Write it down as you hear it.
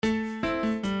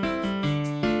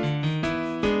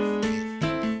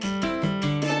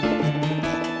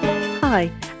Hi,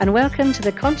 and welcome to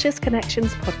the Conscious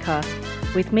Connections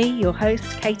podcast with me, your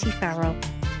host, Katie Farrell,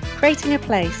 creating a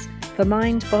place for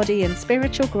mind, body and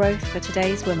spiritual growth for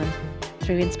today's woman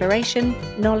through inspiration,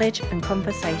 knowledge and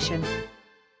conversation.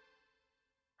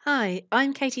 Hi,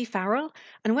 I'm Katie Farrell,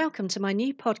 and welcome to my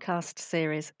new podcast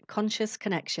series, Conscious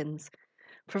Connections,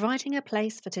 providing a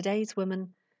place for today's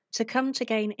woman to come to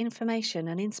gain information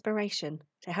and inspiration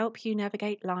to help you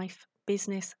navigate life,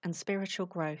 business and spiritual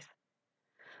growth.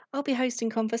 I'll be hosting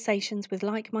conversations with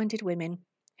like-minded women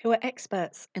who are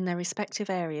experts in their respective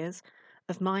areas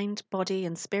of mind, body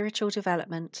and spiritual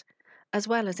development, as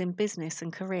well as in business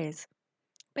and careers.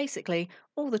 Basically,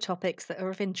 all the topics that are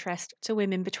of interest to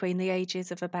women between the ages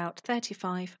of about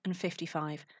 35 and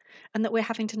 55, and that we're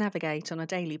having to navigate on a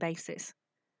daily basis.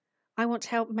 I want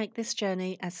to help make this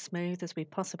journey as smooth as we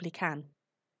possibly can.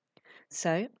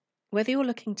 So, whether you're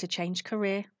looking to change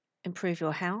career, improve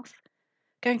your health,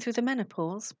 going through the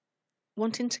menopause,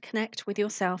 wanting to connect with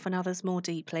yourself and others more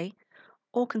deeply,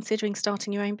 or considering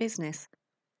starting your own business,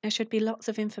 there should be lots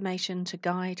of information to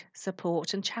guide,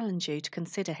 support and challenge you to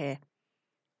consider here.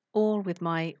 All with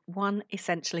my one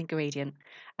essential ingredient,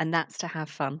 and that's to have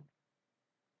fun.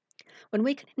 When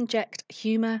we can inject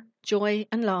humour, joy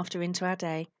and laughter into our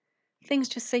day, things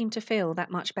just seem to feel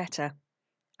that much better.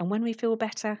 And when we feel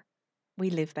better, we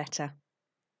live better.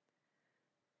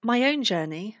 My own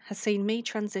journey has seen me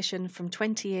transition from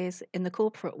 20 years in the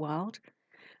corporate world,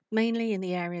 mainly in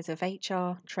the areas of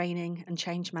HR, training and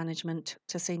change management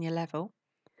to senior level,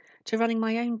 to running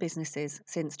my own businesses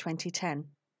since 2010.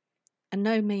 And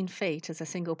no mean feat as a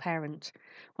single parent,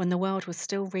 when the world was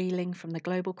still reeling from the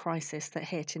global crisis that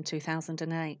hit in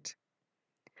 2008.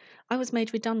 I was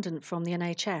made redundant from the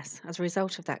NHS as a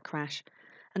result of that crash,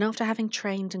 and after having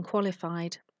trained and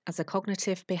qualified as a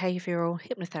cognitive behavioural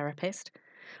hypnotherapist,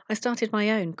 I started my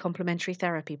own complementary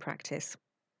therapy practice.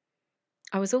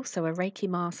 I was also a Reiki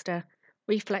master,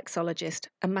 reflexologist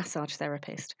and massage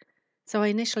therapist, so I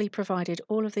initially provided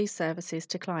all of these services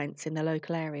to clients in the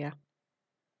local area.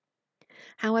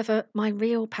 However, my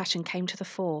real passion came to the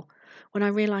fore when I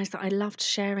realised that I loved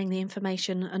sharing the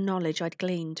information and knowledge I'd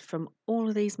gleaned from all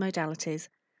of these modalities,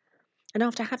 and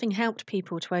after having helped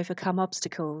people to overcome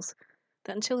obstacles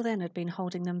that until then had been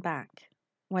holding them back,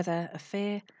 whether a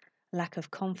fear, lack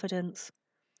of confidence,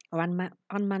 or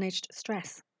unmanaged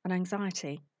stress and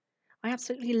anxiety, I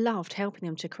absolutely loved helping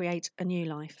them to create a new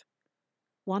life,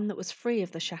 one that was free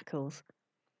of the shackles,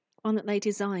 one that they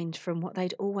designed from what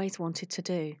they'd always wanted to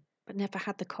do, but never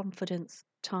had the confidence,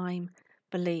 time,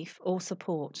 belief, or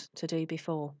support to do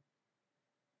before.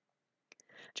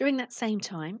 During that same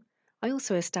time, I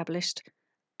also established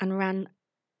and ran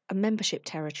a membership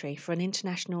territory for an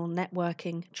international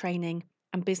networking, training,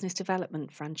 and business development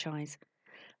franchise,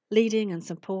 leading and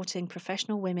supporting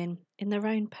professional women in their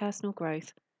own personal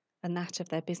growth and that of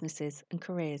their businesses and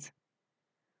careers.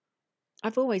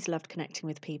 I've always loved connecting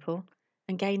with people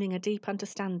and gaining a deep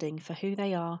understanding for who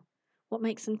they are, what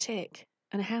makes them tick,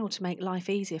 and how to make life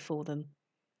easier for them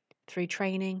through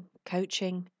training,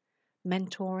 coaching,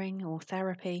 mentoring, or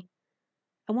therapy.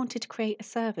 I wanted to create a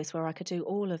service where I could do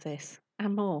all of this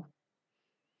and more.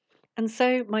 And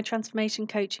so my transformation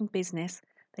coaching business,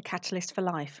 The Catalyst for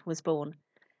Life, was born.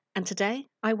 And today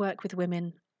I work with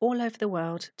women all over the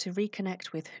world to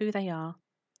reconnect with who they are,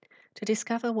 to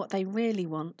discover what they really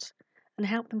want, and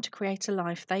help them to create a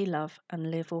life they love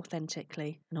and live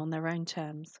authentically and on their own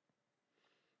terms.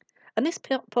 And this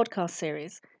podcast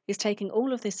series is taking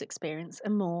all of this experience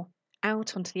and more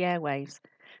out onto the airwaves,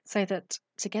 so that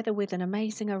together with an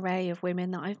amazing array of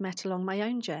women that I've met along my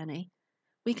own journey,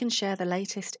 we can share the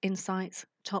latest insights,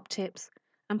 top tips,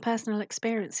 and personal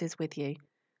experiences with you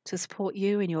to support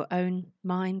you in your own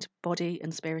mind, body,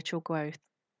 and spiritual growth.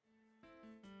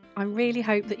 I really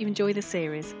hope that you enjoy the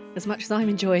series as much as I'm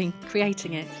enjoying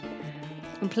creating it.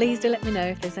 And please do let me know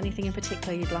if there's anything in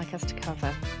particular you'd like us to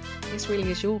cover. This really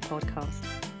is your podcast.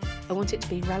 I want it to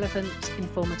be relevant,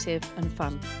 informative, and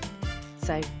fun.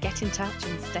 So get in touch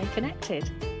and stay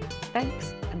connected.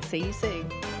 Thanks, and see you soon.